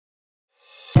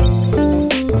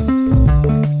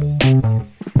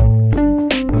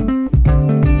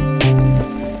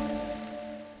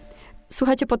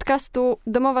Słuchajcie podcastu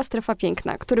Domowa Strefa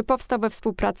Piękna, który powstał we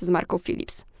współpracy z marką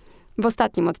Philips. W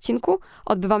ostatnim odcinku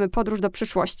odbywamy podróż do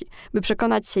przyszłości, by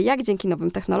przekonać się, jak dzięki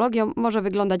nowym technologiom może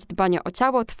wyglądać dbanie o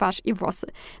ciało, twarz i włosy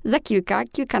za kilka,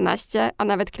 kilkanaście, a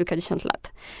nawet kilkadziesiąt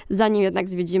lat. Zanim jednak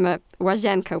zwiedzimy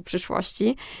łazienkę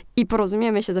przyszłości i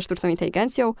porozumiemy się ze sztuczną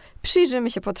inteligencją,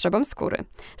 przyjrzymy się potrzebom skóry.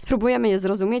 Spróbujemy je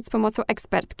zrozumieć z pomocą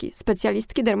ekspertki,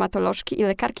 specjalistki, dermatolożki i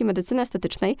lekarki medycyny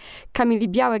estetycznej Kamili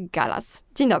Białek-Galas.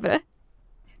 Dzień dobry.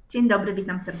 Dzień dobry,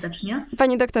 witam serdecznie.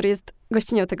 Pani doktor jest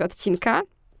gościnią tego odcinka.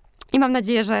 I mam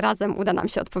nadzieję, że razem uda nam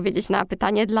się odpowiedzieć na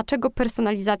pytanie, dlaczego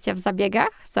personalizacja w zabiegach,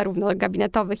 zarówno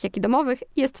gabinetowych, jak i domowych,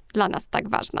 jest dla nas tak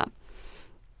ważna.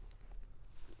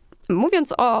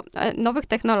 Mówiąc o nowych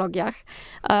technologiach,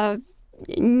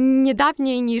 nie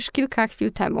dawniej niż kilka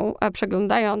chwil temu,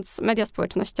 przeglądając media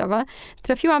społecznościowe,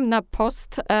 trafiłam na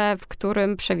post, w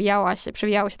którym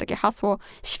przewijało się takie hasło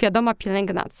świadoma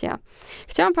pielęgnacja.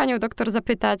 Chciałam panią doktor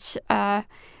zapytać,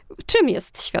 czym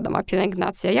jest świadoma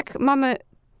pielęgnacja? Jak mamy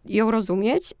ją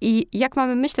rozumieć i jak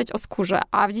mamy myśleć o skórze,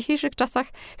 a w dzisiejszych czasach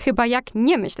chyba jak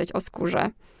nie myśleć o skórze?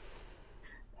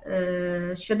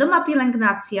 Świadoma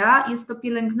pielęgnacja jest to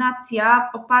pielęgnacja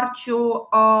w oparciu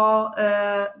o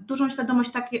dużą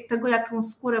świadomość tego, jaką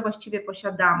skórę właściwie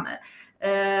posiadamy.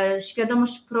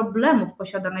 Świadomość problemów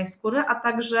posiadanej skóry, a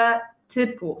także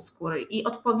typu skóry i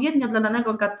odpowiednio dla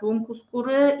danego gatunku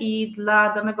skóry i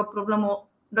dla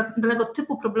danego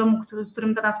typu problemu, z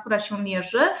którym dana skóra się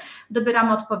mierzy,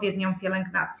 dobieramy odpowiednią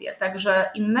pielęgnację. Także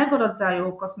innego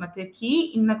rodzaju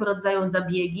kosmetyki, innego rodzaju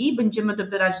zabiegi będziemy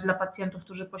dobierać dla pacjentów,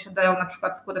 którzy posiadają na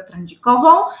przykład skórę trędzikową,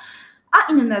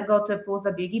 a innego typu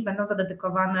zabiegi będą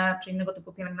zadedykowane, czy innego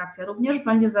typu pielęgnacja również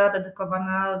będzie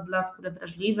zadedykowana dla skóry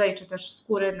wrażliwej, czy też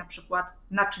skóry na przykład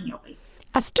naczyniowej.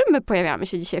 A z czym my pojawiamy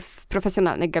się dzisiaj w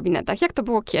profesjonalnych gabinetach? Jak to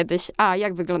było kiedyś, a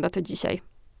jak wygląda to dzisiaj?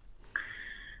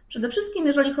 Przede wszystkim,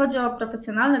 jeżeli chodzi o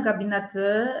profesjonalne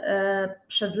gabinety,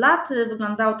 przed laty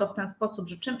wyglądało to w ten sposób,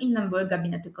 że czym innym były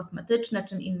gabinety kosmetyczne,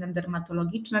 czym innym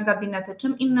dermatologiczne gabinety,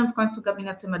 czym innym w końcu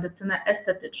gabinety medycyny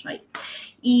estetycznej.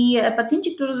 I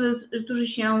pacjenci, którzy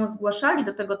się zgłaszali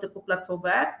do tego typu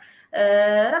placówek,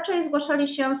 raczej zgłaszali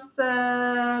się z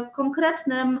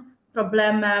konkretnym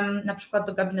problemem, na przykład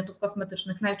do gabinetów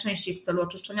kosmetycznych, najczęściej w celu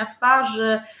oczyszczenia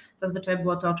twarzy, zazwyczaj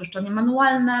było to oczyszczenie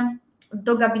manualne.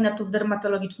 Do gabinetów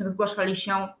dermatologicznych zgłaszali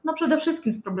się przede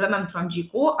wszystkim z problemem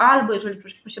trądziku, albo jeżeli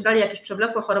posiadali jakieś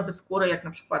przewlekłe choroby skóry, jak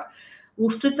na przykład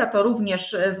łuszczyca, to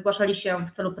również zgłaszali się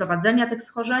w celu prowadzenia tych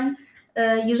schorzeń.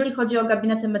 Jeżeli chodzi o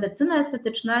gabinety medycyny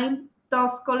estetycznej, to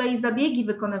z kolei zabiegi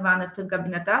wykonywane w tych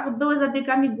gabinetach były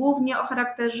zabiegami głównie o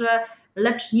charakterze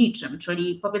leczniczym,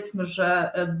 czyli powiedzmy,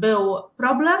 że był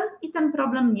problem i ten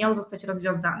problem miał zostać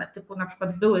rozwiązany, typu na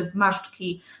przykład były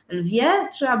zmarszczki lwie,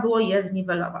 trzeba było je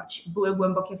zniwelować, były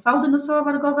głębokie fałdy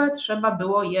nosowo-wargowe, trzeba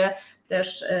było je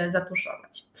też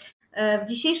zatuszować. W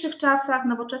dzisiejszych czasach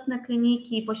nowoczesne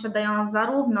kliniki posiadają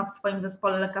zarówno w swoim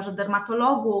zespole lekarzy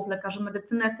dermatologów, lekarzy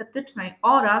medycyny estetycznej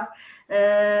oraz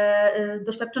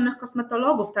doświadczonych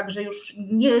kosmetologów, także już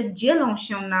nie dzielą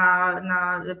się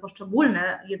na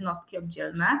poszczególne jednostki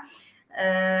oddzielne.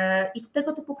 I w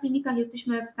tego typu klinikach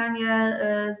jesteśmy w stanie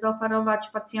zaoferować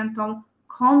pacjentom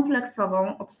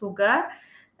kompleksową obsługę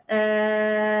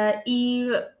i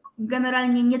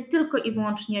generalnie nie tylko i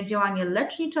wyłącznie działanie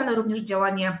lecznicze, ale również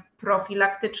działanie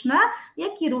profilaktyczne,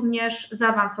 jak i również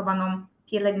zaawansowaną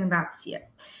pielęgnację.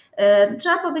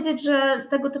 Trzeba powiedzieć, że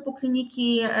tego typu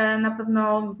kliniki na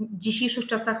pewno w dzisiejszych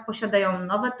czasach posiadają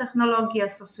nowe technologie,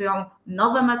 stosują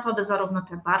nowe metody, zarówno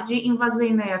te bardziej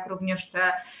inwazyjne, jak również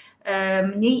te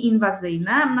mniej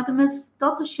inwazyjne. Natomiast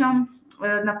to, co się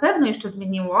na pewno jeszcze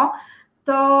zmieniło,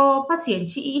 to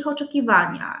pacjenci i ich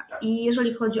oczekiwania. I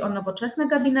jeżeli chodzi o nowoczesne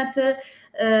gabinety,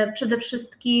 przede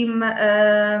wszystkim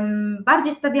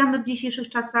bardziej stawiamy w dzisiejszych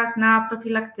czasach na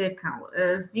profilaktykę.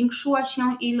 Zwiększyła się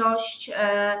ilość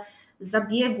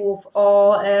zabiegów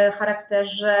o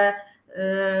charakterze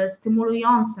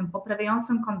stymulującym,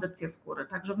 poprawiającym kondycję skóry.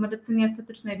 Także w medycynie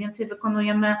estetycznej więcej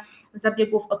wykonujemy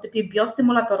zabiegów o typie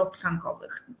biostymulatorów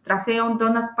tkankowych. Trafiają do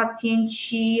nas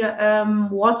pacjenci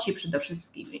młodzi przede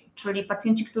wszystkim, czyli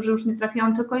pacjenci, którzy już nie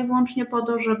trafiają tylko i wyłącznie po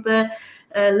to, żeby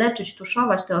leczyć,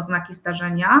 tuszować te oznaki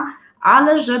starzenia,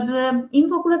 ale żeby im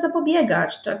w ogóle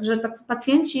zapobiegać. Także tacy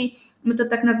pacjenci, my to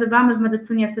tak nazywamy w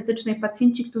medycynie estetycznej,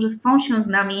 pacjenci, którzy chcą się z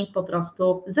nami po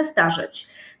prostu zestarzeć,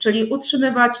 czyli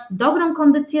utrzymywać dobrą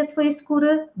kondycję swojej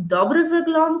skóry, dobry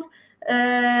wygląd,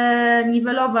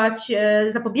 niwelować,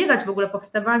 zapobiegać w ogóle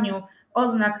powstawaniu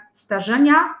oznak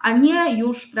starzenia, a nie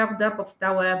już, prawda,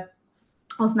 powstałe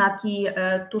oznaki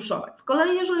tuszować. Z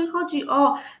kolei jeżeli chodzi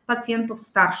o pacjentów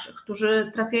starszych,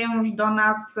 którzy trafiają już do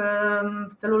nas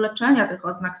w celu leczenia tych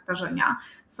oznak starzenia,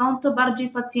 są to bardziej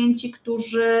pacjenci,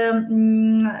 którzy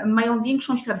mają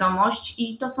większą świadomość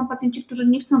i to są pacjenci, którzy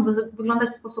nie chcą wyglądać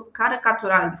w sposób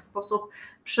karykaturalny, w sposób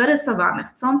przerysowany.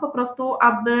 Chcą po prostu,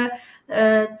 aby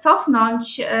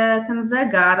cofnąć ten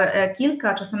zegar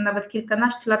kilka, czasem nawet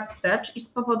kilkanaście lat wstecz i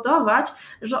spowodować,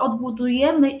 że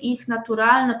odbudujemy ich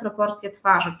naturalne proporcje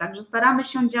twarzy. Także staramy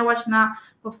się działać na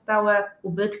powstałe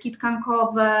ubytki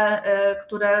tkankowe,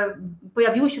 które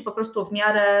pojawiły się po prostu w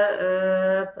miarę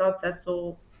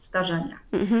procesu starzenia.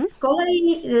 Z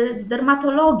kolei w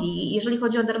dermatologii, jeżeli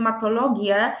chodzi o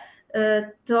dermatologię,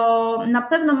 to na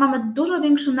pewno mamy dużo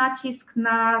większy nacisk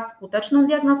na skuteczną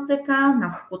diagnostykę, na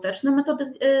skuteczne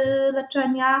metody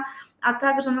leczenia, a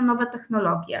także na nowe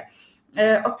technologie.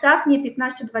 Ostatnie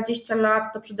 15-20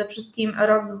 lat to przede wszystkim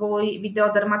rozwój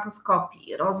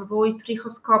wideodermatoskopii, rozwój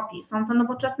trichoskopii. Są to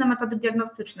nowoczesne metody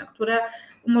diagnostyczne, które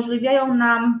umożliwiają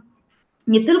nam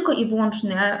nie tylko i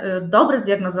wyłącznie dobre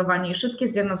zdiagnozowanie i szybkie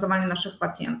zdiagnozowanie naszych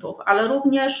pacjentów, ale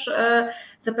również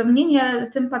zapewnienie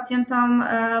tym pacjentom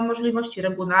możliwości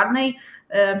regularnej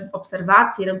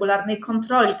obserwacji, regularnej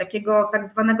kontroli, takiego tak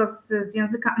zwanego z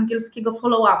języka angielskiego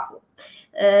follow-upu.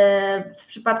 W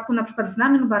przypadku na przykład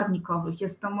znamion barwnikowych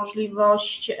jest to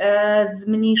możliwość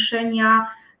zmniejszenia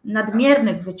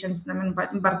nadmiernych wycięć znamion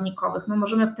barwnikowych. My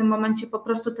możemy w tym momencie po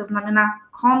prostu te znamiona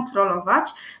kontrolować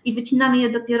i wycinamy je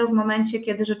dopiero w momencie,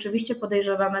 kiedy rzeczywiście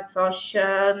podejrzewamy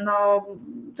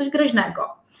coś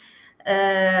groźnego.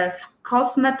 W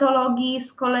kosmetologii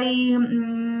z kolei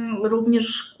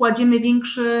również kładziemy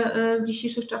większy w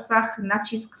dzisiejszych czasach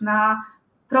nacisk na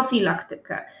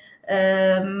profilaktykę.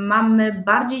 Mamy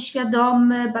bardziej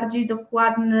świadomy, bardziej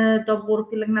dokładny dobór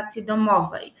pielęgnacji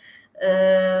domowej.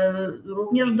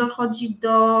 Również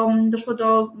doszło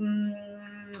do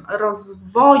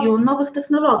rozwoju nowych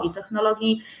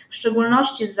technologii, w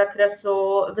szczególności z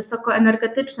zakresu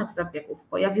wysokoenergetycznych zabiegów.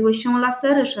 Pojawiły się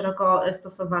lasery szeroko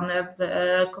stosowane w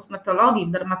kosmetologii,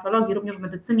 w dermatologii, również w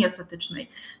medycynie estetycznej.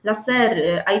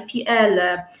 Lasery,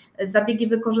 IPL-e, zabiegi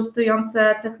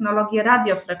wykorzystujące technologie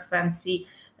radiofrekwencji,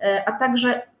 a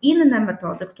także inne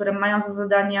metody, które mają za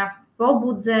zadanie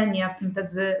pobudzenie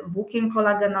syntezy włókien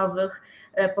kolagenowych,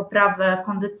 poprawę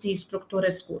kondycji i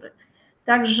struktury skóry.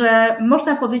 Także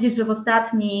można powiedzieć, że w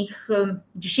ostatnich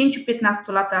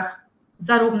 10-15 latach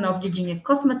zarówno w dziedzinie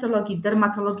kosmetologii,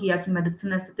 dermatologii, jak i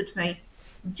medycyny estetycznej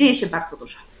dzieje się bardzo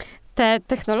dużo. Te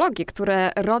technologie,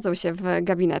 które rodzą się w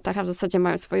gabinetach, a w zasadzie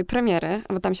mają swoje premiery,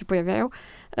 bo tam się pojawiają,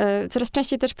 coraz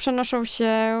częściej też przenoszą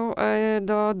się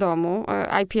do domu.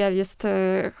 IPL jest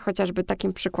chociażby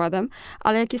takim przykładem,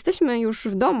 ale jak jesteśmy już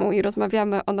w domu i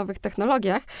rozmawiamy o nowych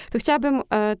technologiach, to chciałabym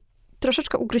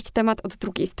troszeczkę ugryźć temat od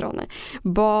drugiej strony,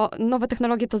 bo nowe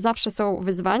technologie to zawsze są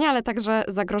wyzwania, ale także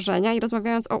zagrożenia i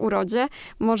rozmawiając o urodzie,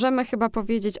 możemy chyba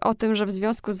powiedzieć o tym, że w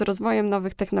związku z rozwojem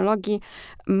nowych technologii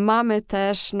mamy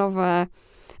też nowe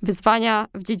wyzwania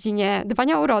w dziedzinie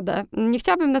dbania o urodę. Nie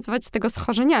chciałabym nazywać tego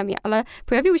schorzeniami, ale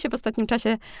pojawiły się w ostatnim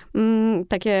czasie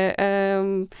takie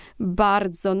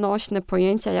bardzo nośne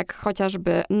pojęcia, jak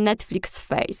chociażby Netflix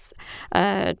face,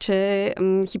 czy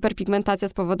hiperpigmentacja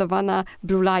spowodowana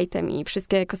blue lightem i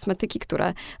wszystkie kosmetyki,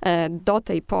 które do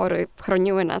tej pory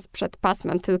chroniły nas przed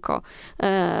pasmem tylko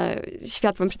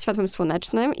przed światłem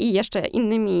słonecznym i jeszcze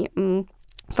innymi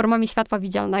formami światła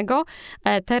widzialnego.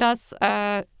 Teraz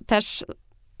też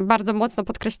bardzo mocno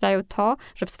podkreślają to,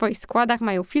 że w swoich składach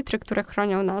mają filtry, które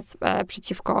chronią nas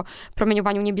przeciwko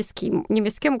promieniowaniu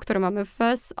niebieskiemu, które mamy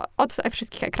od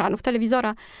wszystkich ekranów,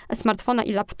 telewizora, smartfona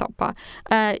i laptopa.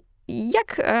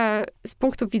 Jak z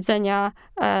punktu widzenia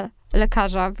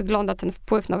lekarza wygląda ten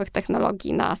wpływ nowych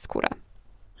technologii na skórę?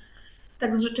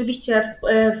 Tak, rzeczywiście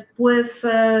wpływ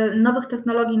nowych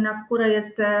technologii na skórę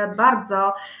jest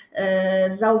bardzo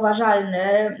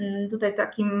zauważalny. Tutaj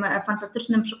takim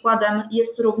fantastycznym przykładem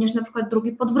jest również na przykład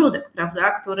drugi podbródek,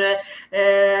 prawda, który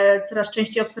coraz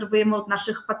częściej obserwujemy od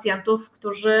naszych pacjentów,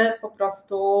 którzy po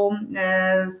prostu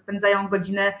spędzają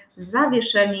godziny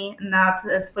zawieszeni nad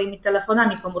swoimi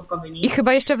telefonami komórkowymi. I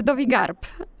chyba jeszcze wdowi garb,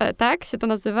 tak się to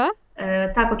nazywa?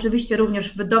 Tak, oczywiście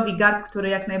również wdowi garb, który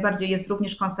jak najbardziej jest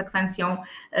również konsekwencją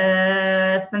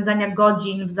spędzania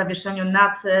godzin w zawieszeniu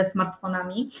nad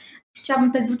smartfonami. Chciałabym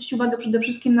tutaj zwrócić uwagę przede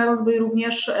wszystkim na rozwój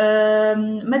również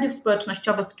mediów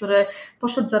społecznościowych, który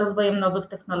poszedł za rozwojem nowych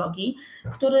technologii,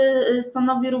 który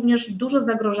stanowi również duże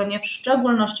zagrożenie, w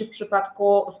szczególności w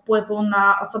przypadku wpływu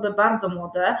na osoby bardzo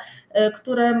młode,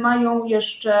 które mają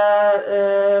jeszcze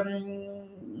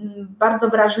bardzo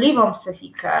wrażliwą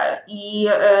psychikę i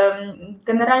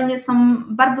generalnie są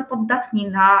bardzo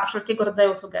poddatni na wszelkiego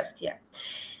rodzaju sugestie.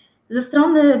 Ze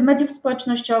strony mediów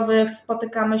społecznościowych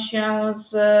spotykamy się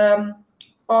z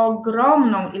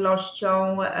ogromną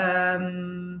ilością,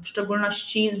 w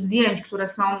szczególności zdjęć, które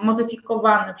są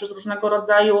modyfikowane przez różnego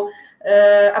rodzaju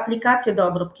aplikacje do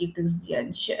obróbki tych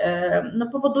zdjęć. No,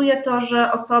 powoduje to,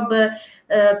 że osoby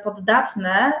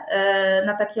poddatne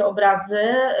na takie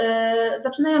obrazy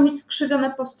zaczynają mieć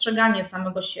skrzywione postrzeganie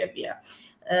samego siebie.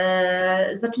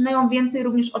 Zaczynają więcej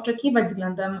również oczekiwać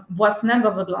względem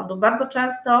własnego wyglądu. Bardzo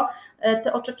często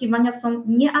te oczekiwania są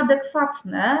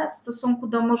nieadekwatne w stosunku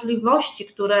do możliwości,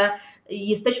 które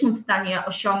jesteśmy w stanie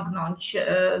osiągnąć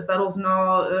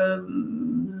zarówno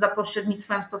za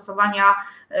pośrednictwem stosowania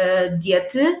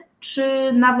diety,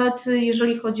 czy nawet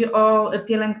jeżeli chodzi o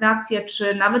pielęgnację,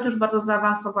 czy nawet już bardzo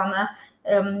zaawansowane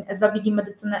zabiegi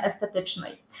medycyny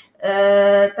estetycznej.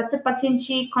 Tacy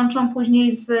pacjenci kończą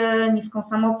później z niską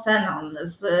samooceną,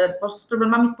 z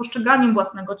problemami z postrzeganiem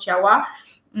własnego ciała.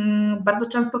 Bardzo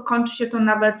często kończy się to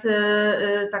nawet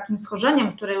takim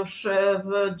schorzeniem, które już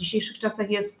w dzisiejszych czasach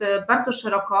jest bardzo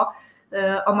szeroko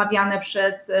omawiane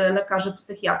przez lekarzy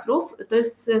psychiatrów. To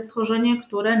jest schorzenie,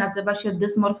 które nazywa się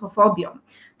dysmorfofobią,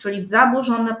 czyli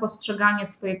zaburzone postrzeganie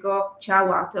swojego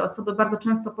ciała. Te osoby bardzo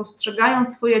często postrzegają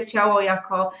swoje ciało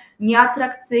jako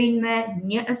nieatrakcyjne,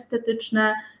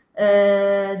 nieestetyczne,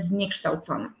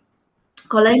 zniekształcone.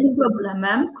 Kolejnym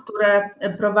problemem, które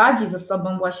prowadzi ze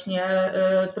sobą właśnie,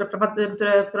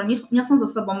 które niosą ze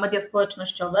sobą media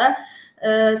społecznościowe,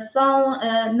 są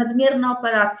nadmierne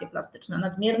operacje plastyczne,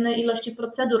 nadmierne ilości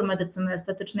procedur medycyny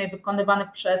estetycznej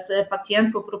wykonywanych przez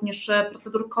pacjentów, również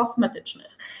procedur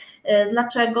kosmetycznych.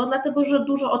 Dlaczego? Dlatego, że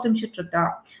dużo o tym się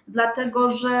czyta, dlatego,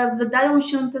 że wydają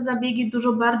się te zabiegi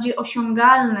dużo bardziej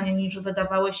osiągalne niż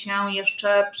wydawały się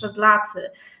jeszcze przed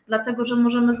laty, dlatego, że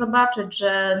możemy zobaczyć,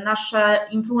 że nasze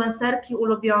influencerki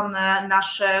ulubione,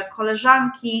 nasze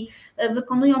koleżanki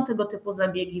wykonują tego typu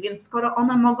zabiegi, więc skoro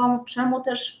one mogą, czemu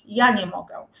też ja nie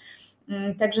mogę?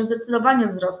 Także zdecydowanie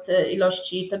wzrost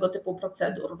ilości tego typu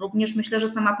procedur. Również myślę, że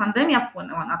sama pandemia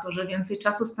wpłynęła na to, że więcej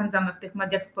czasu spędzamy w tych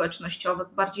mediach społecznościowych,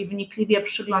 bardziej wnikliwie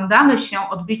przyglądamy się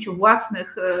odbiciu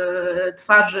własnych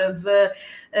twarzy w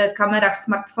kamerach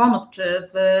smartfonów czy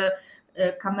w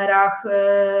kamerach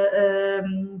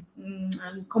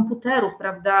komputerów,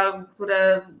 prawda,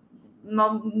 które,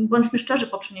 no, bądźmy szczerzy,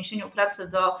 po przeniesieniu pracy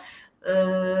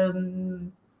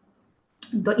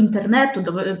do internetu,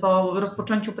 po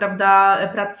rozpoczęciu, prawda,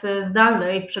 pracy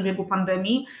zdalnej w przebiegu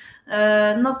pandemii,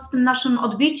 no, z tym naszym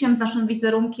odbiciem, z naszym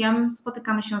wizerunkiem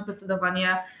spotykamy się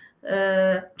zdecydowanie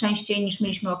częściej niż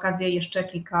mieliśmy okazję jeszcze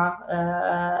kilka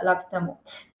lat temu.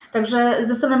 Także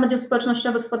ze strony mediów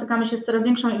społecznościowych spotykamy się z coraz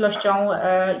większą ilością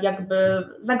jakby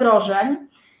zagrożeń.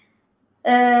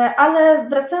 Ale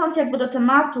wracając jakby do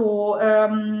tematu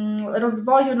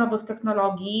rozwoju nowych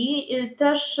technologii,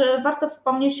 też warto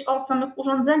wspomnieć o samych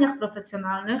urządzeniach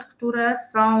profesjonalnych, które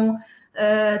są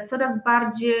coraz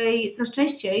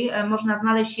częściej można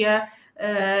znaleźć je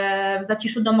w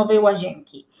zaciszu domowej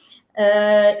łazienki.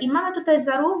 I mamy tutaj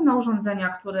zarówno urządzenia,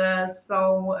 które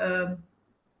są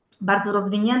bardzo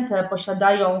rozwinięte,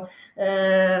 posiadają,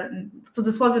 w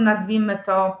cudzysłowie nazwijmy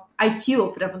to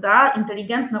IQ, prawda,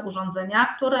 inteligentne urządzenia,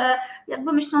 które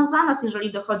jakby myślą za nas,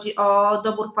 jeżeli dochodzi o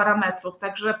dobór parametrów.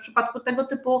 Także w przypadku tego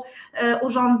typu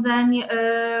urządzeń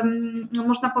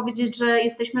można powiedzieć, że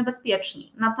jesteśmy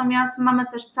bezpieczni. Natomiast mamy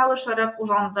też cały szereg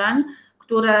urządzeń,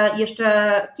 które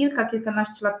jeszcze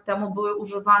kilkanaście lat temu były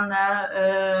używane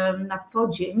na co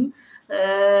dzień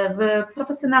w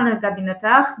profesjonalnych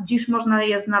gabinetach. Dziś można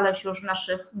je znaleźć już w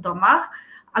naszych domach,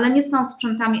 ale nie są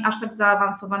sprzętami aż tak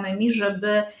zaawansowanymi,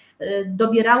 żeby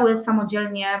dobierały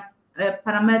samodzielnie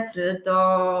parametry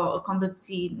do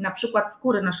kondycji na przykład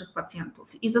skóry naszych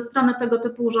pacjentów. I ze strony tego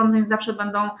typu urządzeń zawsze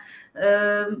będą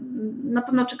na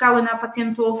pewno czekały na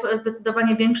pacjentów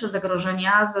zdecydowanie większe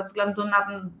zagrożenia ze względu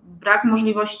na brak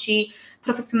możliwości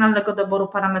profesjonalnego doboru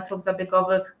parametrów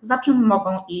zabiegowych, za czym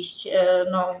mogą iść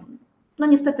no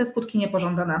niestety skutki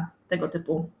niepożądane tego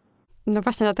typu. No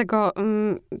właśnie dlatego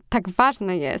tak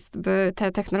ważne jest, by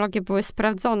te technologie były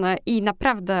sprawdzone i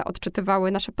naprawdę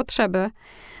odczytywały nasze potrzeby.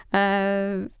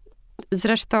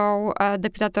 Zresztą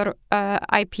depilator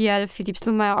IPL Philips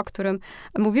Lumea, o którym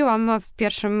mówiłam w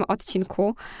pierwszym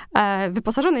odcinku,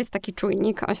 wyposażony jest w taki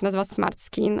czujnik, on się nazywa Smart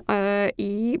Skin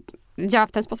i działa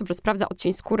w ten sposób, że sprawdza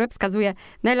odcień skóry, wskazuje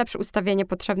najlepsze ustawienie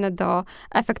potrzebne do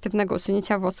efektywnego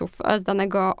usunięcia włosów z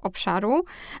danego obszaru.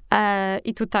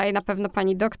 I tutaj na pewno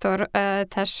pani doktor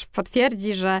też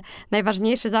potwierdzi, że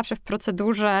najważniejszy zawsze w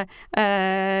procedurze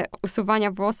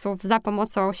usuwania włosów za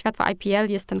pomocą światła IPL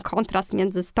jest ten kontrast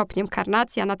między stopniem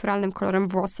karnacji a naturalnym kolorem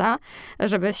włosa,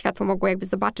 żeby światło mogło jakby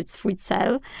zobaczyć swój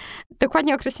cel.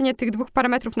 Dokładnie określenie tych dwóch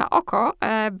parametrów na oko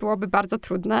byłoby bardzo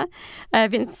trudne,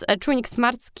 więc czujnik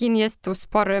Smart Skin jest tu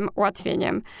sporym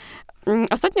ułatwieniem.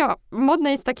 Ostatnio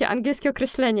modne jest takie angielskie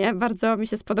określenie, bardzo mi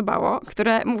się spodobało,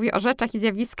 które mówi o rzeczach i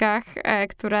zjawiskach,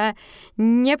 które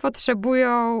nie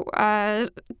potrzebują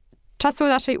czasu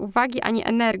naszej uwagi ani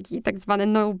energii, tak zwane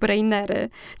no-brainery,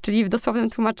 czyli w dosłownym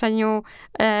tłumaczeniu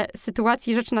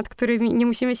sytuacji, rzeczy, nad którymi nie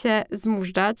musimy się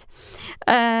zmużdżać.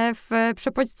 W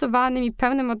przepodźcowanym i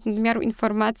pełnym od nadmiaru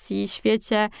informacji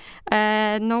świecie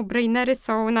no-brainery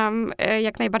są nam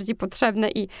jak najbardziej potrzebne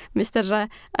i myślę, że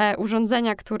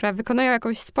urządzenia, które wykonują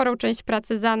jakąś sporą część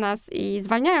pracy za nas i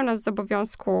zwalniają nas z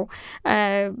obowiązku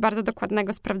bardzo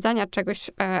dokładnego sprawdzania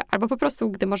czegoś, albo po prostu,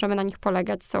 gdy możemy na nich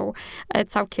polegać, są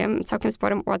całkiem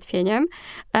sporym ułatwieniem.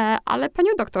 Ale panią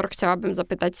doktor chciałabym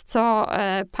zapytać, co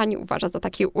pani uważa za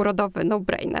taki urodowy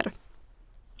no-brainer?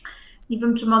 Nie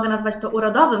wiem, czy mogę nazwać to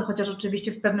urodowym, chociaż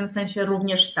oczywiście w pewnym sensie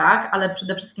również tak, ale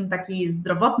przede wszystkim taki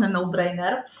zdrowotny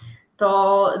no-brainer.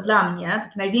 To dla mnie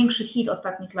taki największy hit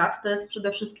ostatnich lat to jest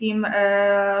przede wszystkim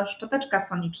szczoteczka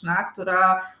soniczna,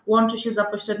 która łączy się za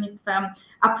pośrednictwem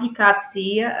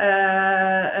aplikacji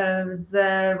z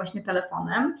właśnie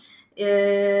telefonem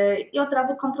i od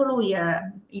razu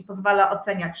kontroluje i pozwala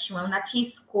oceniać siłę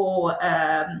nacisku,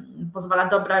 pozwala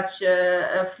dobrać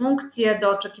funkcję do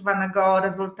oczekiwanego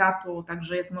rezultatu,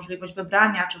 także jest możliwość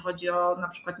wybrania, czy chodzi o na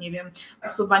przykład, nie wiem,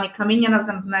 usuwanie kamienia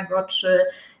nazębnego, czy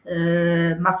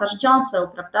masaż dziąseł,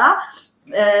 prawda?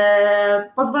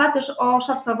 Pozwala też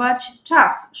oszacować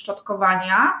czas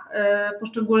szczotkowania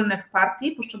poszczególnych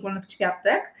partii, poszczególnych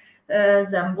ćwiartek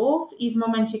zębów i w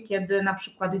momencie, kiedy na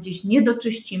przykład gdzieś nie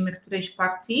doczyścimy którejś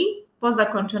partii, po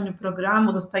zakończeniu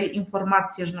programu dostaje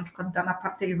informację, że na przykład dana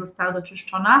partia nie została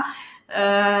doczyszczona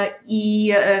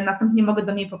i następnie mogę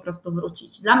do niej po prostu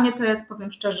wrócić. Dla mnie to jest,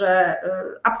 powiem szczerze,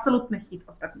 absolutny hit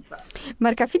ostatnich lat.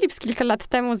 Marka Philips kilka lat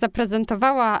temu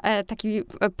zaprezentowała taki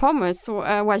pomysł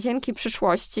łazienki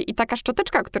przyszłości i taka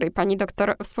szczoteczka, o której pani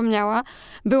doktor wspomniała,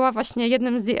 była właśnie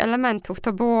jednym z jej elementów.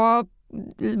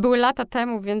 Były lata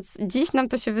temu, więc dziś nam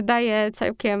to się wydaje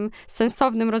całkiem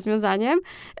sensownym rozwiązaniem.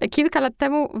 Kilka lat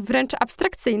temu wręcz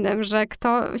abstrakcyjnym, że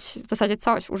ktoś, w zasadzie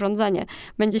urządzenie,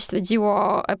 będzie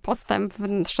śledziło postęp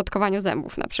w szczotkowaniu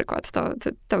zębów na przykład.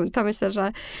 To myślę,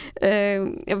 że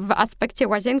w aspekcie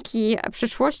łazienki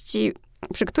przyszłości,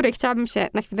 przy której chciałabym się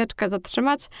na chwileczkę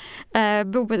zatrzymać,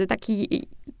 byłby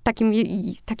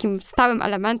takim stałym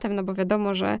elementem, no bo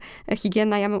wiadomo, że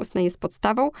higiena jamy ustnej jest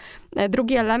podstawą.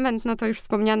 Drugi element, no to już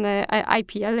wspomniany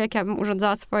IPL, jak ja bym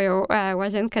urządzała swoją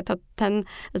łazienkę, to ten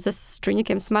z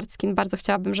czujnikiem Smart Skin bardzo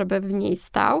chciałabym, żeby w niej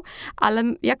stał, ale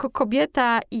jako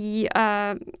kobieta i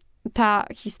ta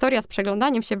historia z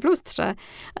przeglądaniem się w lustrze,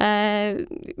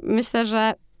 myślę,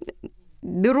 że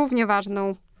równie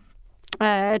ważną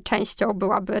częścią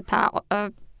byłaby ta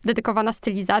dedykowana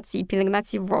stylizacji i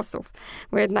pielęgnacji włosów,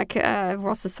 bo jednak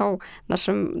włosy są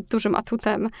naszym dużym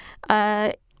atutem,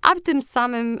 a tym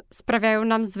samym sprawiają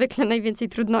nam zwykle najwięcej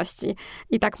trudności.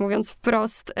 I tak mówiąc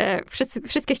wprost,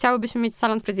 wszystkie chciałybyśmy mieć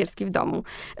salon fryzjerski w domu.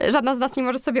 Żadna z nas nie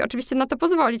może sobie oczywiście na to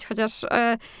pozwolić, chociaż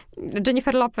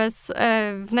Jennifer Lopez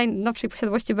w najnowszej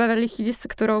posiadłości Beverly Hills,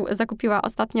 którą zakupiła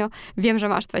ostatnio, wiem, że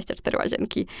ma aż 24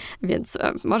 łazienki, więc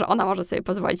ona może sobie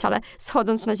pozwolić, ale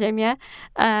schodząc na ziemię,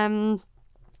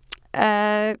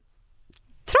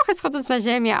 trochę schodząc na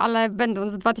ziemię, ale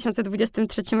będąc w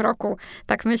 2023 roku,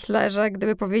 tak myślę, że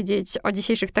gdyby powiedzieć o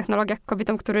dzisiejszych technologiach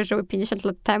kobietom, które żyły 50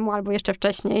 lat temu albo jeszcze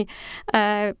wcześniej,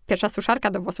 pierwsza suszarka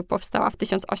do włosów powstała w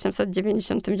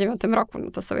 1899 roku.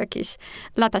 No to są jakieś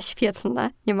lata świetne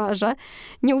niemalże.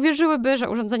 Nie uwierzyłyby, że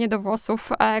urządzenie do włosów,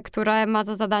 które ma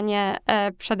za zadanie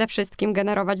przede wszystkim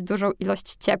generować dużą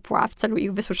ilość ciepła w celu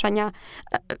ich wysuszenia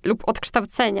lub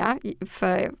odkształcenia w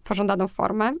pożądaną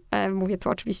formę. Mówię tu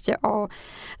oczywiście o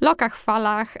lokach,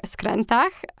 falach,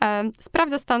 skrętach.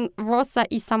 Sprawdza stan włosa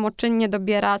i samoczynnie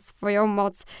dobiera swoją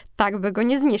moc tak, by go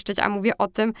nie zniszczyć. A mówię o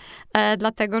tym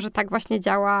dlatego, że tak właśnie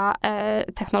działa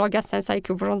technologia Sense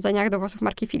IQ w urządzeniach do włosów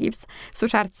marki Philips,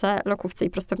 suszarce, lokówce i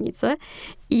prostownicy.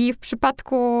 I w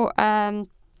przypadku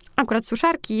akurat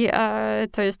suszarki,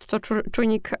 to jest to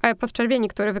czujnik podczerwieni,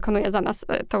 który wykonuje za nas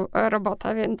tą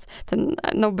robotę, więc ten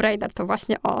no-brainer to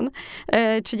właśnie on.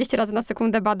 30 razy na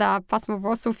sekundę bada pasmo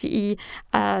włosów i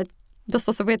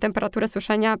dostosowuje temperaturę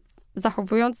suszenia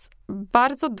zachowując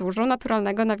bardzo dużo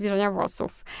naturalnego nawilżenia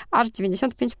włosów, aż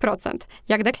 95%,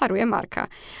 jak deklaruje marka.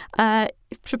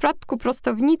 W przypadku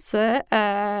prostownicy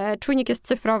czujnik jest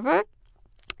cyfrowy,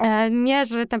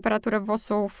 mierzy temperaturę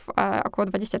włosów około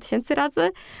 20 000 razy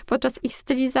podczas ich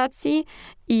stylizacji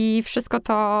i wszystko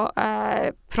to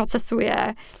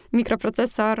procesuje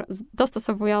mikroprocesor,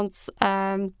 dostosowując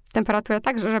temperaturę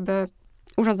tak, żeby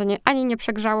urządzenie ani nie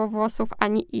przegrzało włosów,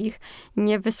 ani ich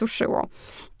nie wysuszyło.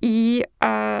 I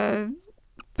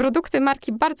produkty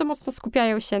marki bardzo mocno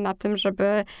skupiają się na tym,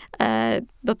 żeby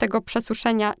do tego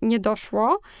przesuszenia nie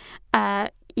doszło.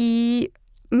 I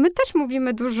my też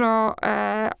mówimy dużo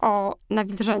o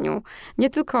nawilżeniu. Nie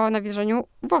tylko o nawilżeniu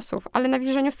włosów, ale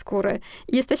nawilżeniu skóry.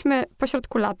 I jesteśmy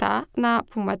pośrodku lata na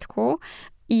półmetku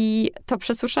i to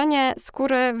przesuszenie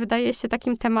skóry wydaje się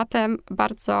takim tematem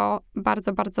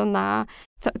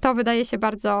to wydaje się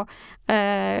bardzo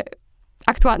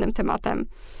aktualnym tematem.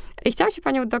 I chciałam się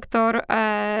panią doktor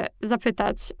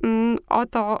zapytać o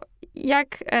to, jak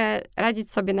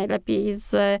radzić sobie najlepiej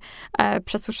z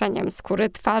przesuszeniem skóry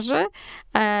twarzy.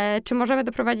 Czy możemy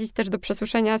doprowadzić też do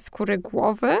przesuszenia skóry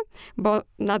głowy, bo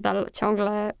nadal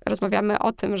ciągle rozmawiamy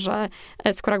o tym, że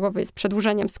skóra głowy jest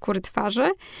przedłużeniem skóry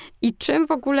twarzy. I czym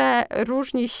w ogóle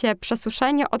różni się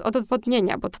przesuszenie od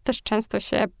odwodnienia, bo to też często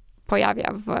się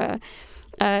pojawia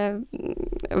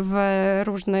w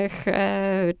różnych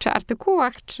czy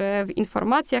artykułach, czy w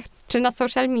informacjach, czy na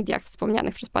social mediach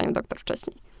wspomnianych przez panią doktor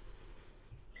wcześniej.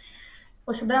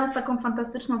 Posiadając taką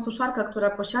fantastyczną suszarkę, która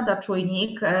posiada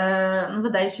czujnik,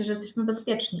 wydaje się, że jesteśmy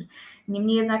bezpieczni.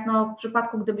 Niemniej jednak w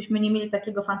przypadku, gdybyśmy nie mieli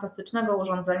takiego fantastycznego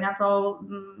urządzenia, to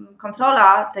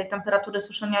kontrola tej temperatury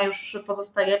suszenia już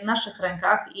pozostaje w naszych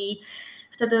rękach i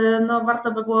wtedy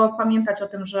warto by było pamiętać o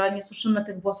tym, że nie suszymy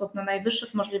tych włosów na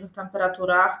najwyższych możliwych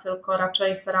temperaturach, tylko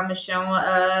raczej staramy się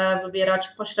wybierać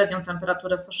pośrednią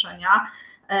temperaturę suszenia,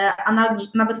 a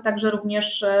nawet także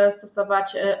również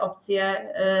stosować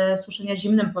opcję suszenia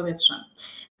zimnym powietrzem.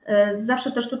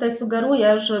 Zawsze też tutaj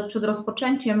sugeruję, że przed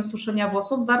rozpoczęciem suszenia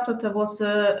włosów warto te włosy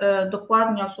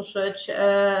dokładnie osuszyć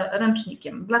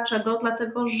ręcznikiem. Dlaczego?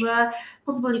 Dlatego, że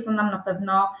pozwoli to nam na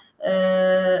pewno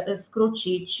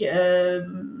skrócić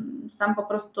sam po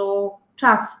prostu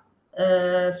czas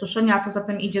suszenia, a co za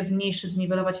tym idzie zmniejszyć,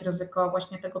 zniwelować ryzyko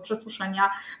właśnie tego przesuszenia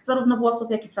zarówno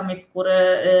włosów, jak i samej skóry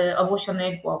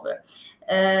owłosionej głowy.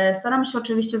 Staramy się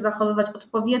oczywiście zachowywać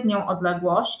odpowiednią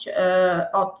odległość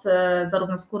od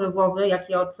zarówno skóry głowy, jak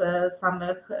i od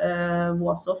samych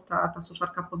włosów. Ta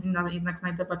suszarka powinna jednak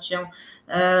znajdować się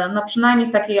przynajmniej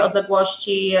w takiej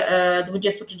odległości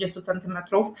 20-30 cm,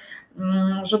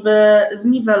 żeby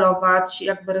zniwelować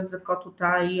ryzyko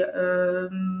tutaj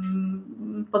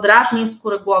podrażnień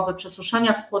skóry głowy,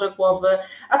 przesuszenia skóry głowy,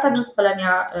 a także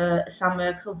spalenia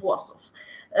samych włosów.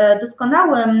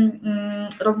 Doskonałym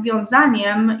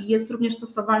rozwiązaniem jest również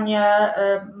stosowanie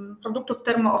produktów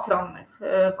termoochronnych.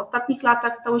 W ostatnich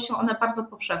latach stały się one bardzo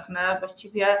powszechne.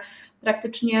 Właściwie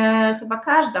praktycznie chyba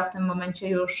każda w tym momencie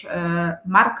już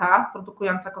marka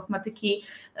produkująca kosmetyki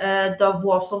do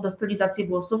włosów, do stylizacji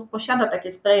włosów posiada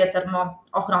takie spreje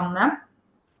termoochronne,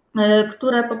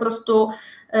 które po prostu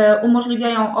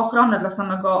umożliwiają ochronę dla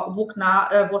samego włókna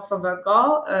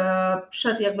włosowego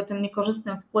przed tym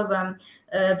niekorzystnym wpływem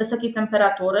wysokiej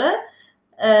temperatury.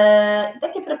 I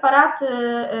takie preparaty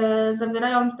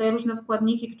zawierają tutaj różne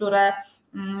składniki, które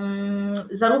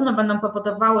zarówno będą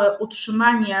powodowały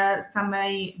utrzymanie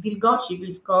samej wilgoci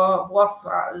blisko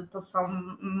włosa, to są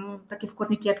takie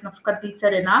składniki jak na przykład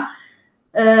gliceryna,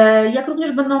 jak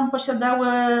również będą posiadały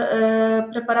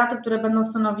preparaty, które będą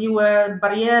stanowiły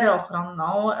barierę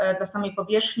ochronną dla samej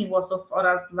powierzchni włosów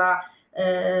oraz dla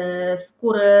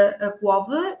skóry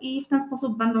głowy i w ten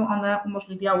sposób będą one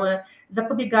umożliwiały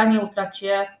zapobieganie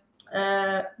utracie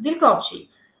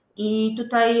wilgoci. I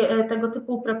tutaj tego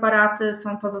typu preparaty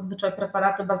są to zazwyczaj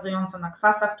preparaty bazujące na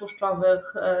kwasach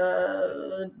tłuszczowych,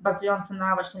 bazujące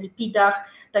na właśnie lipidach,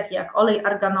 takie jak olej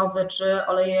arganowy czy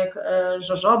olejek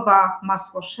jojoba,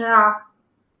 masło shea.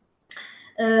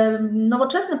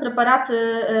 Nowoczesne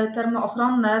preparaty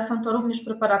termoochronne są to również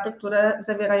preparaty, które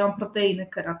zawierają proteiny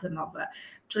keratynowe,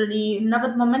 czyli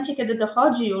nawet w momencie, kiedy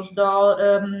dochodzi już do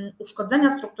uszkodzenia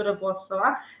struktury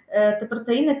włosa, te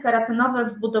proteiny keratynowe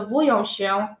wbudowują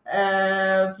się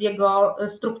w jego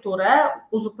strukturę,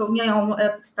 uzupełniają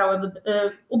stałe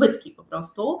ubytki po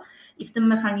prostu i w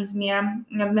tym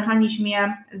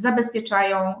mechanizmie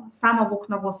zabezpieczają samo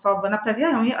włókno włosowe,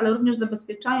 naprawiają je, ale również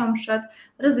zabezpieczają przed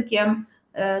ryzykiem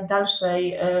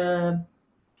dalszej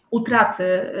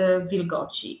utraty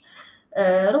wilgoci.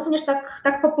 Również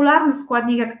tak popularny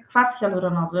składnik jak kwas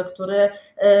hialuronowy, który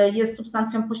jest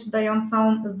substancją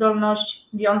posiadającą zdolność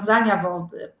wiązania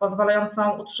wody,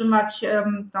 pozwalającą utrzymać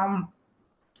tą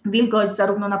wilgoć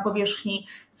zarówno na powierzchni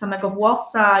samego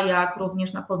włosa, jak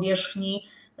również na powierzchni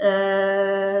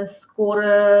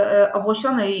skóry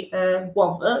owłosionej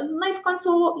głowy. No i w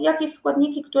końcu jakieś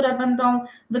składniki, które będą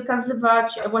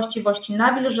wykazywać właściwości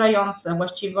nawilżające,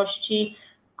 właściwości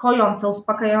kojące,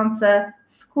 uspokajające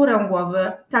skórę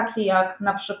głowy, takie jak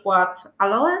na przykład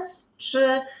aloes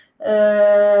czy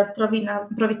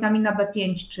prowitamina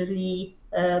B5, czyli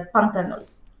pantenol.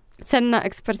 Cenna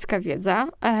ekspercka wiedza.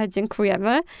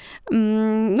 Dziękujemy.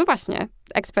 No właśnie,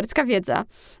 ekspercka wiedza.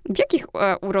 W jakich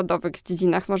urodowych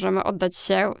dziedzinach możemy oddać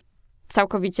się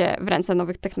całkowicie w ręce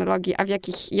nowych technologii, a w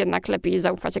jakich jednak lepiej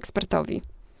zaufać ekspertowi?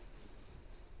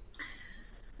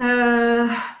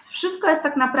 Wszystko jest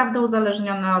tak naprawdę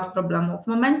uzależnione od problemu. W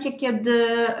momencie, kiedy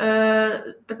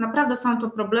tak naprawdę są to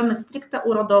problemy stricte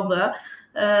urodowe,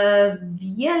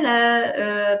 wiele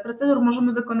procedur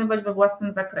możemy wykonywać we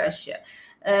własnym zakresie.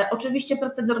 Oczywiście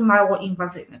procedur mało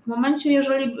inwazyjnych. W momencie,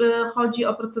 jeżeli chodzi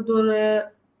o procedury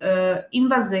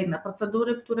inwazyjne,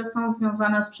 procedury, które są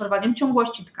związane z przerwaniem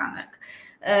ciągłości tkanek,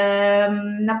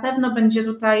 na pewno będzie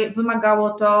tutaj wymagało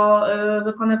to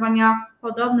wykonywania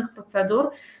podobnych procedur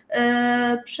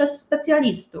przez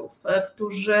specjalistów,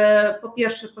 którzy po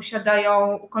pierwsze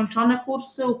posiadają ukończone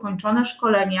kursy, ukończone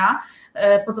szkolenia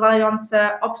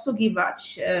pozwalające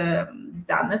obsługiwać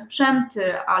dane sprzęty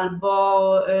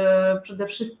albo przede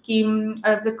wszystkim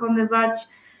wykonywać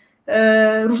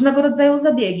różnego rodzaju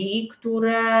zabiegi,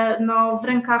 które w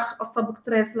rękach osoby,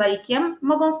 która jest laikiem,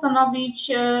 mogą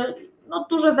stanowić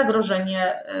duże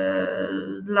zagrożenie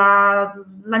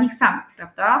dla nich samych,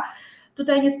 prawda?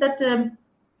 Tutaj niestety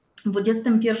w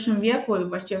XXI wieku i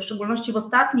właściwie w szczególności w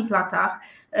ostatnich latach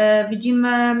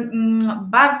widzimy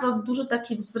bardzo duży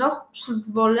taki wzrost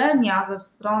przyzwolenia ze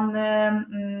strony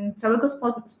całego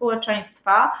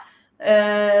społeczeństwa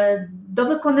do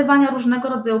wykonywania różnego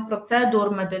rodzaju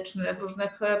procedur medycznych,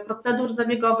 różnych procedur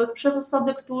zabiegowych przez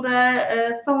osoby, które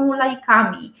są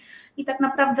laikami. I tak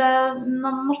naprawdę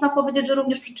można powiedzieć, że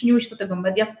również przyczyniły się do tego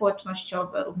media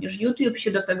społecznościowe, również YouTube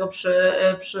się do tego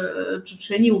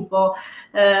przyczynił, bo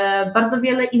bardzo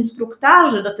wiele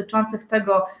instruktarzy dotyczących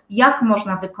tego, jak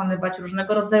można wykonywać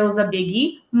różnego rodzaju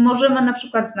zabiegi, możemy na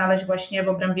przykład znaleźć właśnie w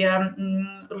obrębie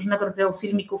różnego rodzaju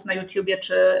filmików na YouTubie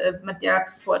czy w mediach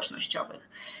społecznościowych.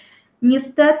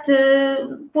 Niestety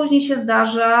później się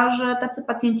zdarza, że tacy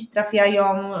pacjenci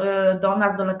trafiają do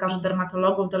nas, do lekarzy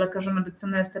dermatologów, do lekarzy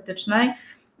medycyny estetycznej,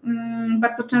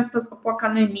 bardzo często z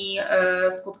opłakanymi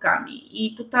skutkami.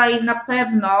 I tutaj na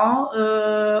pewno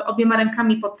obiema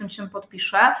rękami pod tym się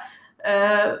podpiszę.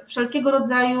 Wszelkiego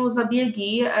rodzaju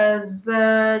zabiegi z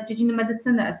dziedziny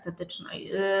medycyny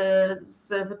estetycznej,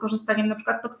 z wykorzystaniem na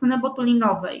przykład toksyny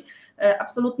botulinowej,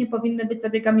 absolutnie powinny być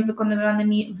zabiegami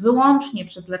wykonywanymi wyłącznie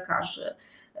przez lekarzy.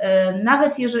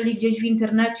 Nawet jeżeli gdzieś w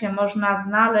internecie można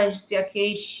znaleźć z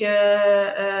jakiejś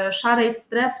szarej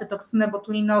strefy toksynę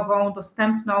botulinową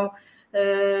dostępną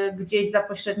gdzieś za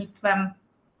pośrednictwem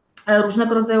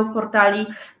różnego rodzaju portali,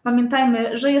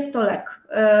 pamiętajmy, że jest to lek,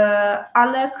 a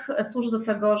lek służy do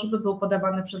tego, żeby był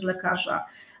podawany przez lekarza.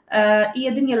 I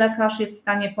jedynie lekarz jest w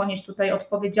stanie ponieść tutaj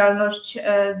odpowiedzialność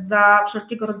za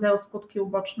wszelkiego rodzaju skutki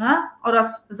uboczne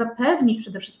oraz zapewnić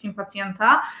przede wszystkim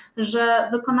pacjenta, że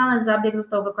wykonany zabieg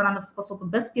został wykonany w sposób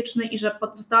bezpieczny i że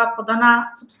została podana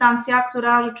substancja,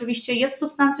 która rzeczywiście jest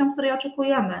substancją, której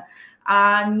oczekujemy,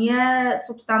 a nie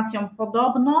substancją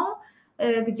podobną,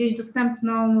 gdzieś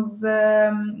dostępną z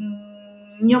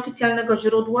nieoficjalnego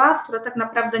źródła, która tak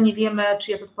naprawdę nie wiemy,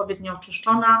 czy jest odpowiednio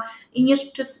oczyszczona i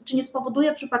czy nie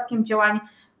spowoduje przypadkiem działań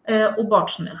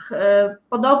ubocznych.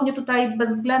 Podobnie tutaj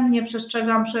bezwzględnie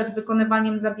przestrzegam przed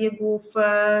wykonywaniem zabiegów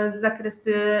z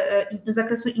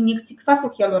zakresu iniekcji kwasu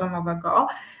hialuronowego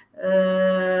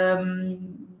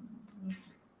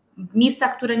w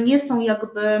miejscach, które nie są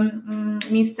jakby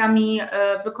miejscami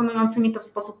wykonującymi to w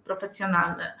sposób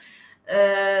profesjonalny.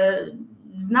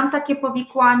 Znam takie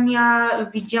powikłania,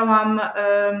 widziałam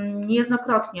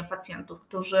niejednokrotnie pacjentów,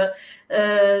 którzy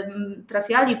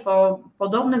trafiali po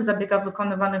podobnych zabiegach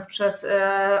wykonywanych przez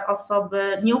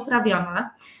osoby nieuprawnione.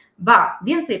 Ba,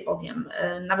 więcej powiem,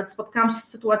 nawet spotkałam się z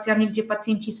sytuacjami, gdzie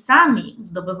pacjenci sami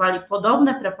zdobywali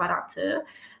podobne preparaty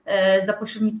za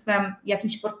pośrednictwem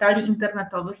jakichś portali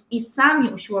internetowych i sami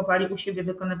usiłowali u siebie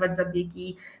wykonywać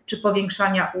zabiegi czy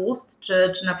powiększania ust,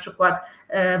 czy na przykład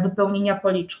wypełnienia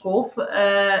policzków.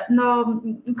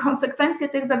 Konsekwencje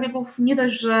tych zabiegów nie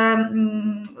dość, że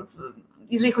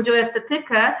jeżeli chodzi o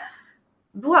estetykę,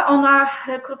 była ona,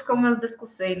 krótko mówiąc,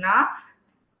 dyskusyjna,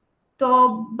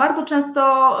 to bardzo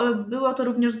często było to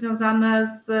również związane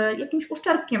z jakimś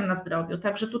uszczerbkiem na zdrowiu.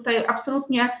 Także tutaj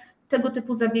absolutnie tego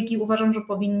typu zabiegi uważam, że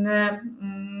powinny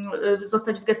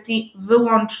zostać w gestii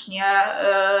wyłącznie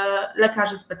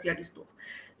lekarzy specjalistów.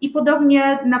 I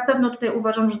podobnie na pewno tutaj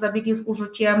uważam, że zabiegi z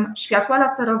użyciem światła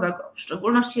laserowego, w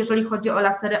szczególności jeżeli chodzi o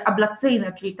lasery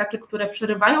ablacyjne, czyli takie, które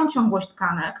przerywają ciągłość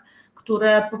tkanek,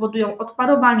 które powodują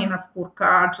odparowanie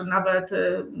naskórka, czy nawet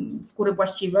skóry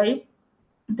właściwej.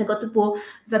 Tego typu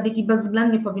zabiegi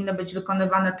bezwzględnie powinny być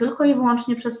wykonywane tylko i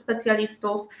wyłącznie przez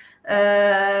specjalistów.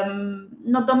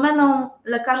 Domeną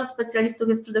lekarzy specjalistów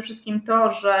jest przede wszystkim to,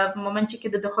 że w momencie,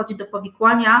 kiedy dochodzi do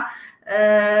powikłania,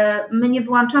 my nie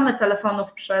wyłączamy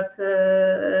telefonów przed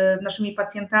naszymi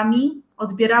pacjentami,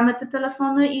 odbieramy te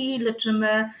telefony i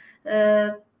leczymy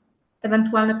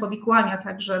ewentualne powikłania,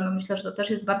 także myślę, że to też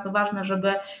jest bardzo ważne,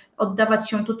 żeby oddawać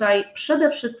się tutaj przede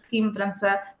wszystkim w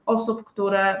ręce osób,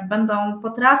 które będą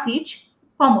potrafić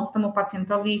pomóc temu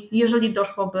pacjentowi, jeżeli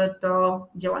doszłoby do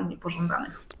działań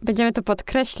niepożądanych. Będziemy to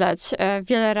podkreślać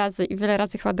wiele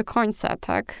razy chyba do końca,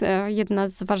 tak? Jedna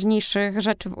z ważniejszych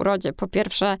rzeczy w urodzie, po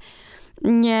pierwsze,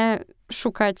 nie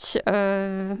szukać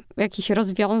jakichś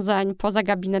rozwiązań poza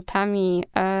gabinetami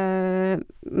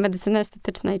medycyny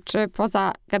estetycznej, czy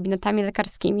poza gabinetami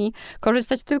lekarskimi,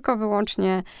 korzystać tylko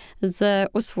wyłącznie z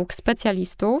usług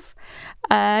specjalistów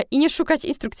i nie szukać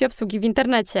instrukcji obsługi w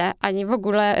internecie, ani w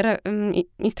ogóle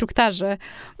instruktarzy.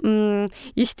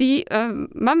 Jeśli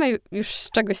mamy już z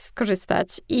czegoś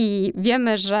skorzystać i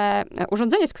wiemy, że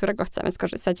urządzenie, z którego chcemy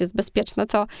skorzystać, jest bezpieczne,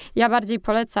 to ja bardziej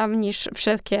polecam niż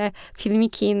wszelkie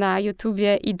filmiki na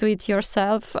YouTubie i do it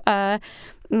yourself,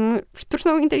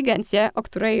 sztuczną inteligencję, o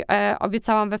której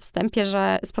obiecałam we wstępie,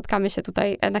 że spotkamy się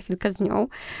tutaj na chwilkę z nią.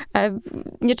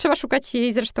 Nie trzeba szukać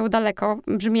jej zresztą daleko.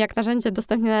 Brzmi jak narzędzie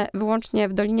dostępne wyłącznie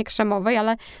w Dolinie Krzemowej,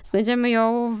 ale znajdziemy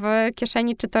ją w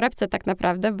kieszeni czy torebce tak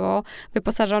naprawdę, bo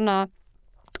wyposażona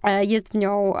jest w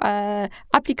nią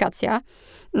aplikacja.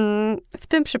 W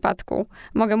tym przypadku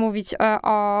mogę mówić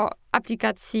o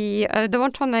aplikacji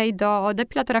dołączonej do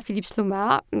depilatora Philips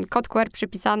Lumea. Kod QR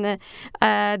przypisany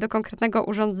do konkretnego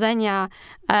urządzenia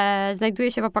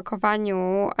znajduje się w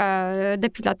opakowaniu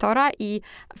depilatora i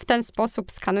w ten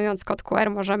sposób, skanując kod QR,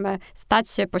 możemy stać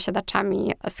się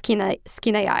posiadaczami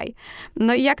Skin AI.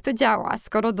 No i jak to działa,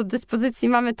 skoro do dyspozycji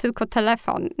mamy tylko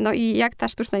telefon? No i jak ta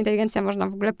sztuczna inteligencja można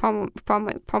w ogóle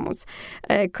pomóc?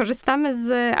 Korzystamy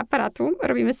z aparatu,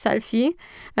 robimy selfie,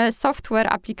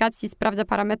 software aplikacji sprawdza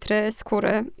parametry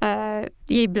skóry,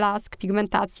 jej blask,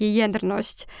 pigmentację,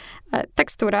 jędrność,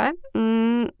 teksturę.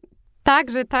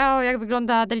 Także to, jak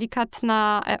wygląda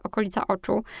delikatna okolica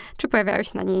oczu, czy pojawiają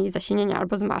się na niej zasinienia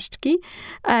albo zmarszczki.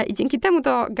 I dzięki temu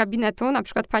do gabinetu, na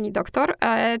przykład pani doktor,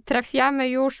 trafiamy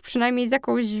już przynajmniej z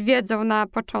jakąś wiedzą na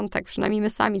początek. Przynajmniej my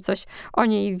sami coś o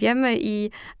niej wiemy i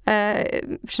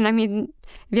przynajmniej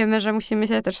wiemy, że musimy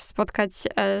się też spotkać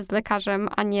z lekarzem,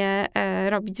 a nie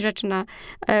robić rzeczy na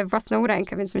własną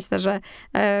rękę. Więc myślę, że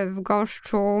w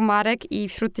gąszczu marek i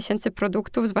wśród tysięcy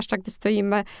produktów, zwłaszcza gdy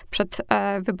stoimy przed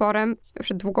wyborem,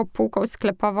 przed długą półką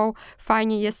sklepową,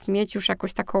 fajnie jest mieć już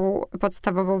jakąś taką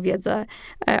podstawową wiedzę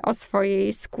o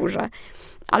swojej skórze.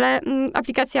 Ale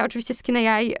aplikacja oczywiście Skin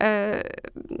AI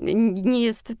nie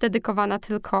jest dedykowana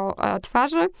tylko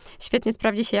twarzy. Świetnie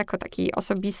sprawdzi się jako taki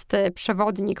osobisty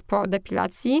przewodnik po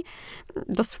depilacji.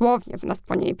 Dosłownie nas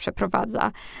po niej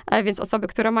przeprowadza. Więc osoby,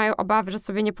 które mają obawy, że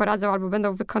sobie nie poradzą albo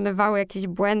będą wykonywały jakieś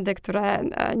błędy, które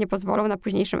nie pozwolą na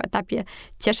późniejszym etapie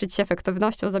cieszyć się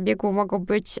efektywnością zabiegu, mogą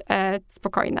być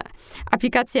spokojne.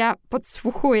 Aplikacja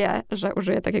podsłuchuje, że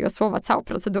użyję takiego słowa, całą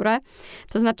procedurę.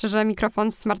 To znaczy, że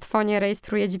mikrofon w smartfonie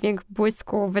rejestruje dźwięk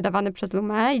błysku wydawany przez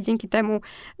Lumea i dzięki temu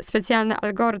specjalny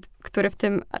algorytm, który w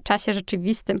tym czasie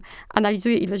rzeczywistym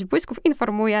analizuje ilość błysków,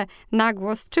 informuje na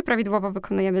głos, czy prawidłowo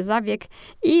wykonujemy zabieg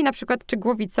i na przykład, czy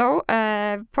głowicą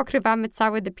pokrywamy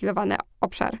cały depilowany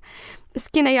obszar.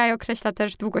 Skin AI określa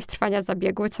też długość trwania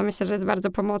zabiegu, co myślę, że jest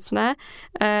bardzo pomocne.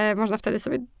 Można wtedy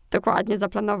sobie dokładnie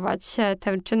zaplanować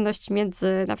tę czynność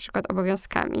między na przykład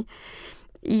obowiązkami.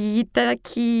 I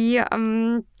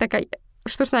taka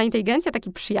sztuczna inteligencja,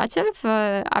 taki przyjaciel w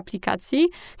aplikacji,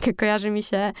 kojarzy mi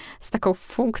się z taką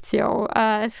funkcją,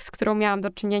 z którą miałam do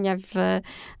czynienia w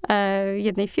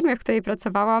jednej firmie, w której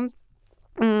pracowałam.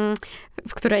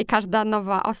 w której każda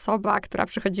nowa osoba, która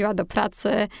przychodziła do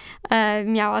pracy,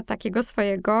 miała takiego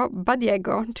swojego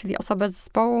buddiego, czyli osobę z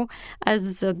zespołu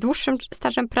z dłuższym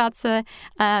stażem pracy,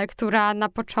 która na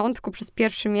początku przez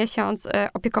pierwszy miesiąc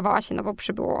opiekowała się nową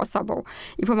przybyłą osobą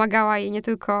i pomagała jej nie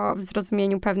tylko w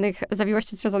zrozumieniu pewnych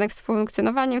zawiłości związanych z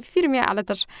funkcjonowaniem w firmie, ale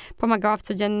też pomagała w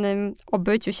codziennym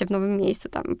obyciu się w nowym miejscu.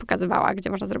 Tam pokazywała, gdzie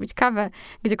można zrobić kawę,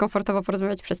 gdzie komfortowo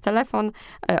porozmawiać przez telefon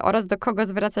oraz do kogo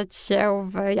zwracać się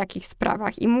w jakich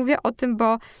sprawach. I mówię o tym,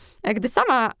 bo gdy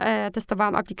sama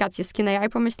testowałam aplikację Skin AI,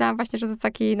 pomyślałam właśnie, że to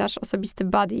taki nasz osobisty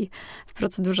buddy w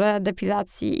procedurze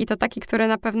depilacji i to taki, który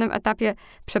na pewnym etapie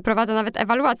przeprowadza nawet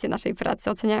ewaluację naszej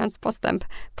pracy, oceniając postęp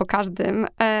po każdym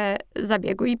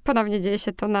zabiegu. I ponownie dzieje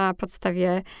się to na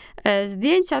podstawie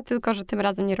zdjęcia, tylko że tym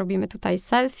razem nie robimy tutaj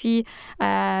selfie.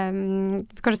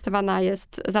 Wykorzystywana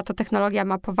jest za to technologia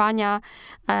mapowania,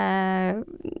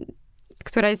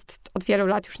 która jest od wielu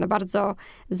lat już na bardzo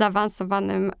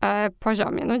zaawansowanym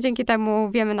poziomie. No, dzięki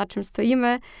temu wiemy, na czym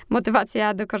stoimy.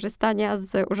 Motywacja do korzystania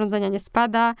z urządzenia nie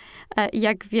spada.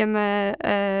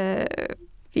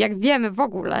 Jak wiemy w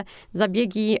ogóle,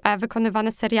 zabiegi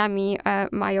wykonywane seriami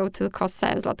mają tylko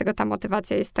sens, dlatego ta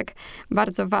motywacja jest tak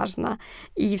bardzo ważna.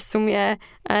 I w sumie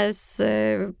z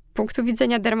punktu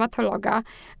widzenia dermatologa,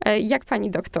 jak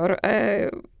pani doktor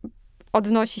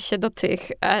odnosi się do tych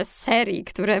serii,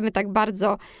 które my tak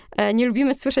bardzo nie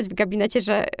lubimy słyszeć w gabinecie,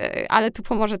 że ale tu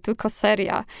pomoże tylko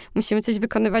seria. Musimy coś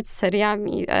wykonywać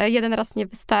seriami. Jeden raz nie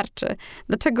wystarczy.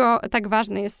 Dlaczego tak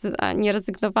ważne jest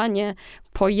nierezygnowanie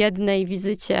po jednej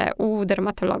wizycie u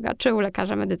dermatologa czy u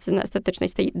lekarza medycyny estetycznej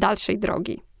z tej dalszej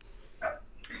drogi?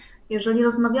 Jeżeli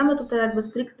rozmawiamy tutaj jakby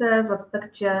stricte w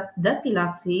aspekcie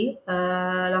depilacji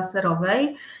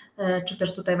laserowej, czy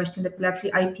też tutaj właśnie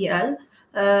depilacji IPL,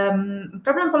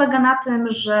 problem polega na tym,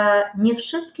 że nie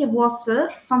wszystkie włosy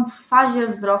są w fazie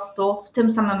wzrostu w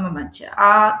tym samym momencie,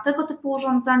 a tego typu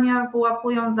urządzenia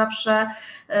wyłapują zawsze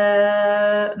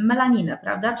melaninę,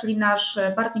 prawda, czyli nasz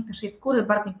barwnik naszej skóry,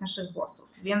 barwnik naszych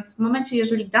włosów, więc w momencie,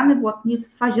 jeżeli dany włos nie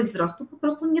jest w fazie wzrostu, po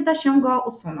prostu nie da się go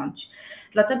usunąć.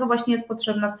 Dlatego właśnie jest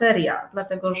potrzebna seria,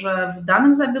 dlatego że w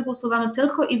danym zabiegu usuwamy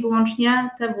tylko i wyłącznie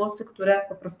te włosy, które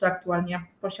po prostu aktualnie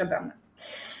posiadamy.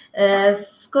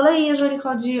 Z kolei jeżeli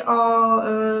chodzi o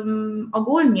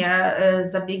ogólnie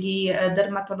zabiegi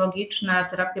dermatologiczne,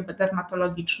 terapie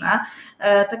dermatologiczne,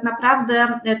 tak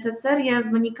naprawdę te serie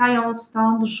wynikają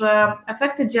stąd, że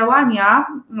efekty działania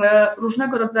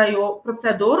różnego rodzaju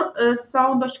procedur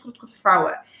są dość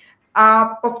krótkotrwałe,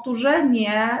 a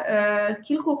powtórzenie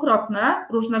kilkukrotne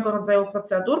różnego rodzaju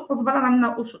procedur pozwala nam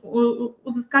na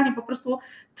uzyskanie po prostu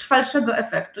trwalszego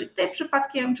efektu. I tutaj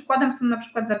przykładem są na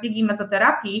przykład zabiegi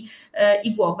mezoterapii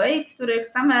igłowej, w których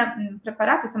same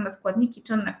preparaty, same składniki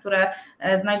czynne, które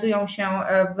znajdują się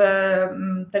w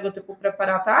tego typu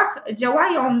preparatach,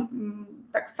 działają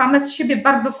tak same z siebie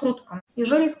bardzo krótko.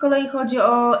 Jeżeli z kolei chodzi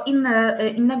o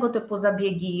innego typu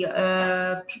zabiegi,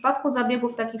 w przypadku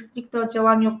zabiegów takich stricte o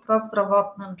działaniu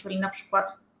prozdrowotnym, czyli na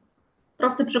przykład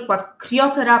prosty przykład,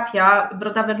 krioterapia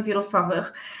brodawek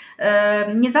wirusowych,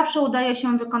 nie zawsze udaje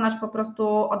się wykonać po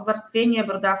prostu odwarstwienie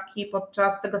brodawki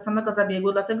podczas tego samego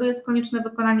zabiegu, dlatego jest konieczne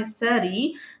wykonanie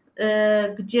serii,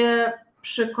 gdzie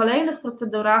przy kolejnych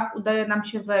procedurach udaje nam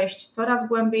się wejść coraz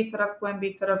głębiej, coraz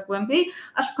głębiej, coraz głębiej,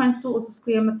 aż w końcu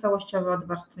uzyskujemy całościowe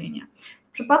odwarstwienie.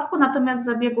 W przypadku natomiast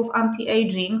zabiegów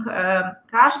anti-aging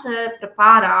każdy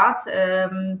preparat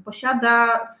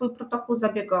posiada swój protokół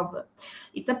zabiegowy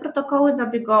i te protokoły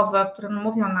zabiegowe, które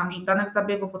mówią nam, że danych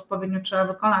zabiegów odpowiednio trzeba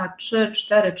wykonać 3,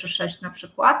 4 czy 6 na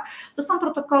przykład, to są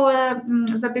protokoły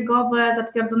zabiegowe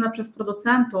zatwierdzone przez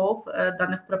producentów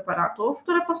danych preparatów,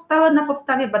 które powstały na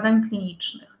podstawie badań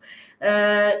klinicznych.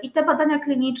 I te badania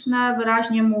kliniczne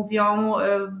wyraźnie mówią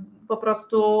po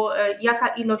prostu, jaka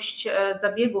ilość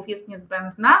zabiegów jest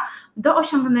niezbędna do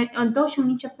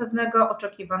osiągnięcia pewnego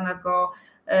oczekiwanego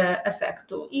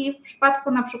efektu. I w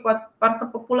przypadku na przykład bardzo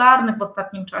popularnych w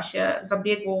ostatnim czasie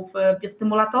zabiegów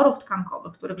biostymulatorów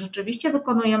tkankowych, których rzeczywiście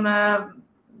wykonujemy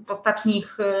w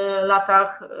ostatnich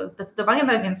latach zdecydowanie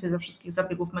najwięcej ze wszystkich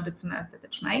zabiegów medycyny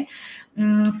estetycznej.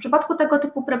 W przypadku tego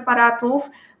typu preparatów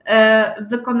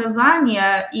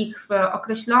wykonywanie ich w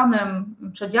określonym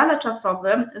przedziale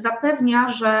czasowym zapewnia,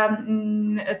 że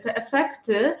te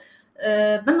efekty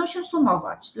będą się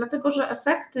sumować, dlatego że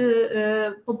efekty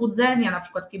pobudzenia na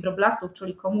przykład fibroblastów,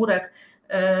 czyli komórek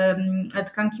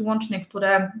tkanki łącznej,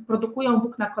 które produkują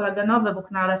włókna kolagenowe,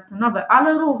 włókna elastynowe,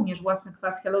 ale również własny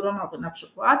kwas hialuronowy na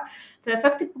przykład, te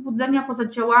efekty pobudzenia po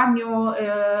zadziałaniu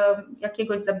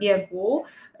jakiegoś zabiegu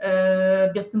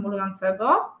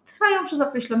biostymulującego trwają przez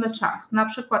określony czas, na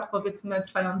przykład powiedzmy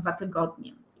trwają 2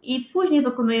 tygodnie. i później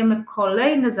wykonujemy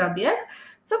kolejny zabieg,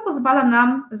 co pozwala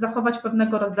nam zachować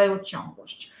pewnego rodzaju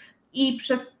ciągłość. I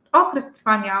przez okres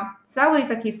trwania całej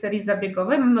takiej serii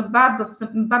zabiegowej mamy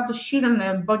bardzo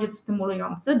silny bodziec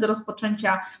stymulujący do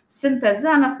rozpoczęcia syntezy,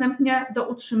 a następnie do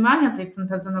utrzymania tej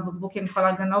syntezy nowych włókien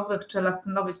kolagenowych czy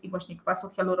elastanowych i właśnie kwasu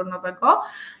hialuronowego,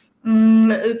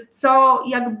 co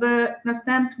jakby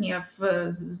następnie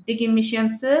z biegiem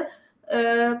miesięcy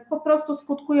po prostu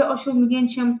skutkuje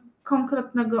osiągnięciem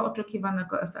konkretnego,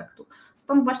 oczekiwanego efektu.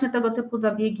 Stąd właśnie tego typu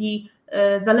zabiegi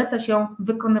zaleca się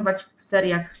wykonywać w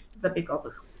seriach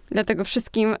zabiegowych. Dlatego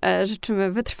wszystkim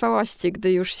życzymy wytrwałości,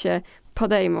 gdy już się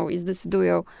podejmą i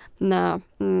zdecydują na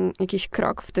jakiś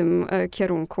krok w tym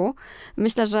kierunku.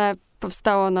 Myślę, że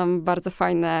powstało nam bardzo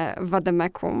fajne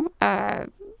wademekum.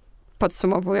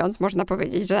 Podsumowując, można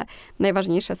powiedzieć, że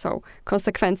najważniejsze są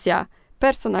konsekwencja,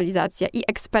 personalizacja i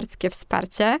eksperckie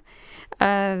wsparcie.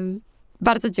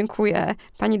 Bardzo dziękuję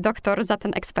pani doktor za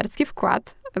ten ekspercki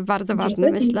wkład. Bardzo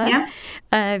ważny, myślę.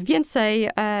 Więcej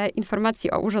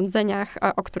informacji o urządzeniach,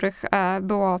 o których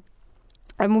było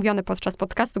mówione podczas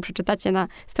podcastu, przeczytacie na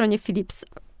stronie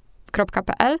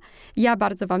philips.pl. Ja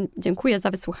bardzo wam dziękuję za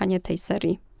wysłuchanie tej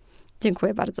serii.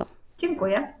 Dziękuję bardzo.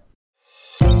 Dziękuję.